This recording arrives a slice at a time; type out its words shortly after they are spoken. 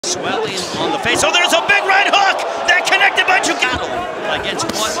swelling on the face. Oh, there's a big right hook that connected by Jukembayev against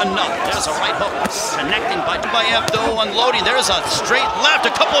one another. There's a right hook connecting by Jukembayev, though unloading. There's a straight left,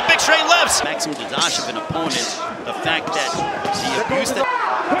 a couple of big straight lefts. Maxim Dadashev, an opponent, the fact that the abuse that...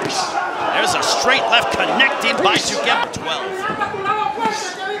 There's a straight left connecting by Jukembayev.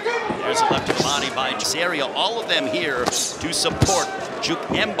 12. There's a left to the body by Subriel. All of them here to support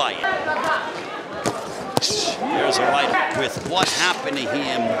Jukembayev. There's a right with what happened to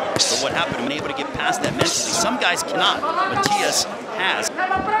him, or what happened to him, able to get past that mentally. Some guys cannot. Matias has.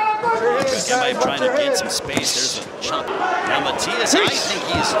 Jukembayev trying to get some space. There's a chunk. Now Matias, I think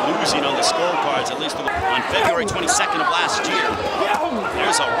he's losing on the scorecards, at least on February 22nd of last year.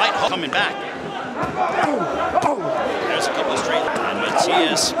 There's a right hook coming back. There's a couple of straight. And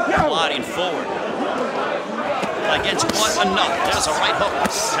Matias plodding forward against one another. There's a right hook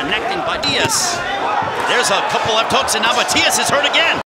connecting by Diaz. There's a couple left hooks, and now Matias is hurt again.